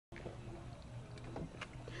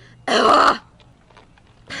Ugh.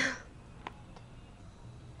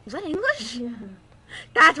 Is that English? Yeah.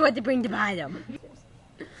 That's what to bring to buy them.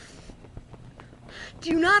 Do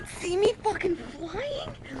you not see me fucking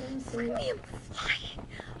flying? Look at me, I'm flying.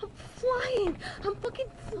 I'm flying. I'm fucking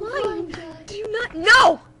flying. Do you not?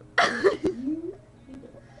 No!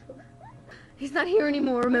 He's not here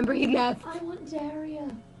anymore, remember? He left. I want Daria.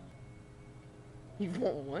 You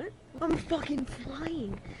want what? I'm fucking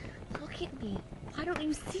flying. Look at me. Why don't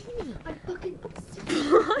you see me? I'm fucking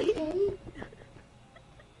flying. okay?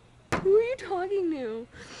 Who are you talking to?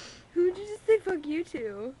 Who did you just say fuck you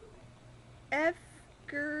to?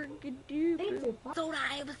 F-ger-gadoo. Soda,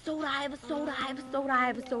 I have a soda, I have a soda, I have a soda, I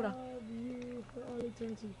have a soda. You for all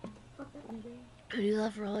eternity. Fuck that nigga. Who do you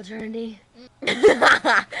love for all eternity?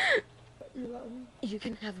 You love me? You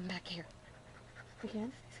can have them back here. I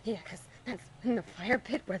can? Yeah, because that's in the fire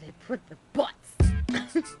pit where they put the butts.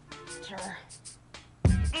 Sure.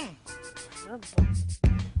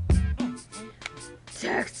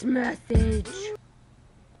 Text message.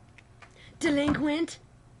 Delinquent.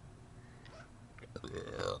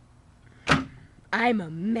 I'm a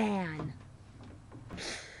man.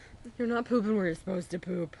 You're not pooping where you're supposed to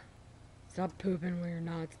poop. Stop pooping where you're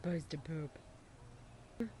not supposed to poop.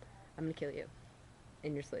 I'm gonna kill you.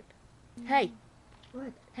 In your sleep. Hey!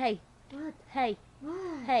 What? Hey! What? Hey!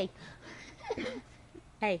 What? Hey!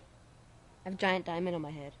 Hey! I have a giant diamond on my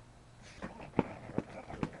head.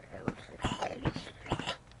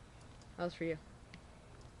 That was for you.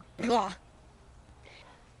 Dog!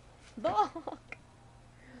 Dog!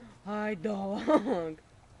 Hi, dog!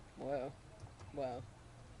 Whoa. Whoa.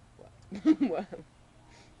 Whoa.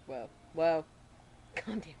 Whoa. Whoa.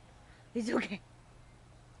 Calm down. He's okay.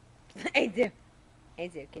 Hey, dude. Hey,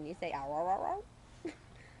 dude, can you say ow, ow, ow, ow?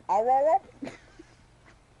 Ow, ow,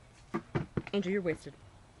 ow? Angel, you're wasted.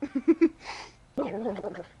 I'm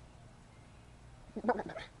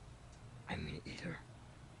gonna eat her.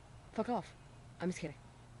 Fuck off. I'm just kidding.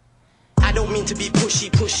 I don't mean to be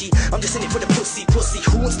pushy. I'm just in it for the pussy.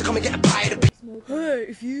 Who wants to come and get a bite of the Hey,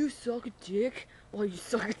 if you suck a dick, while you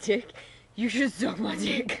suck a dick, you should suck my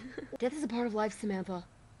dick. Death is a part of life, Samantha.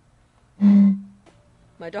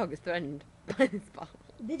 My dog is threatened by this bottle.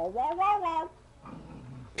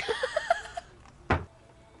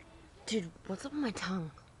 Dude, what's up with my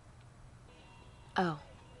tongue? Oh,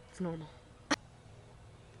 it's normal.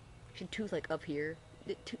 Should tooth like up here.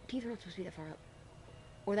 The teeth are not supposed to be that far up.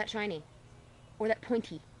 Or that shiny. Or that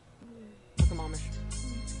pointy. Look, I'm Amish.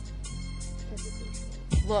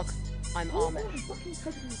 Look, I'm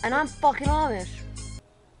Amish. And I'm fucking Amish.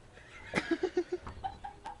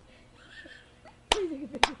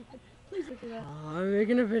 Oh, I'm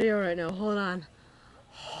making a video right now. Hold on.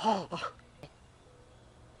 Oh.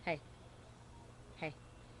 Hey. Hey.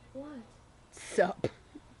 What? Sup?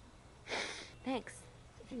 Thanks.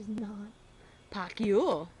 She's not. Pack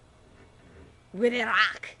you. With a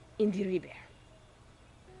rock in the river.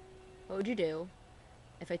 What would you do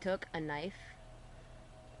if I took a knife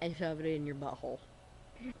and shoved it in your butthole?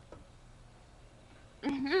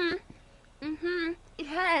 It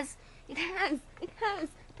has. It has. It has.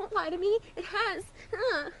 Don't lie to me. It has.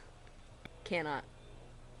 Cannot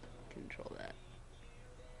control that.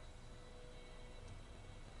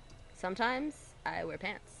 Sometimes I wear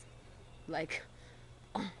pants. Like,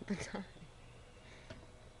 all the time.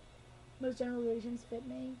 Most generalizations fit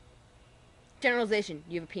me. Generalization,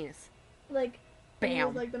 you have a penis. Like,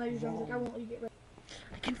 Bam. like the night you're like, I won't let you get ready.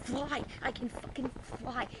 I can fly. I can fucking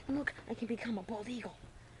fly. And look, I can become a bald eagle.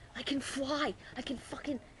 I can fly. I can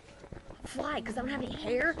fucking fly because I don't have any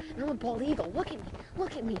hair and I'm a bald eagle. Look at me.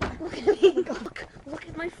 Look at me. Look at me. Look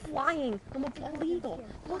at my flying. I'm a bald eagle.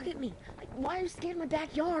 Look at me. Like, why are you scared of my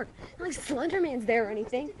backyard? Not like Slender Man's there or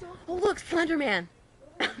anything. Oh, look, Slender Man.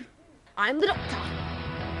 I'm the doctor.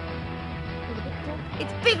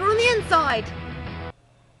 It's bigger on the inside.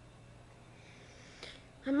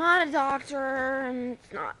 I'm not a doctor, and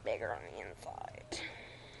it's not bigger on the inside.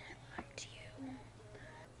 I lied to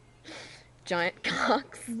you. Giant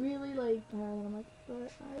cocks. Really, like, I'm like,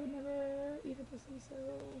 but I would never eat a pussy, so...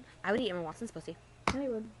 I would eat Emma Watson's pussy. I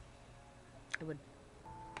would. I would.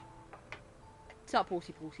 Stop,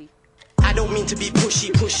 pussy. I don't mean to be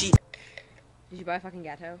pushy. Did you buy a fucking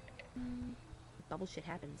gateau? Bubble shit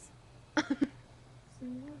happens.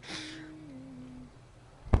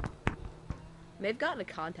 May have gotten a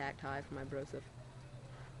contact high from my brosif.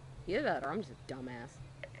 Either that or I'm just a dumbass.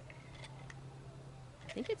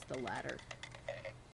 I think it's the latter.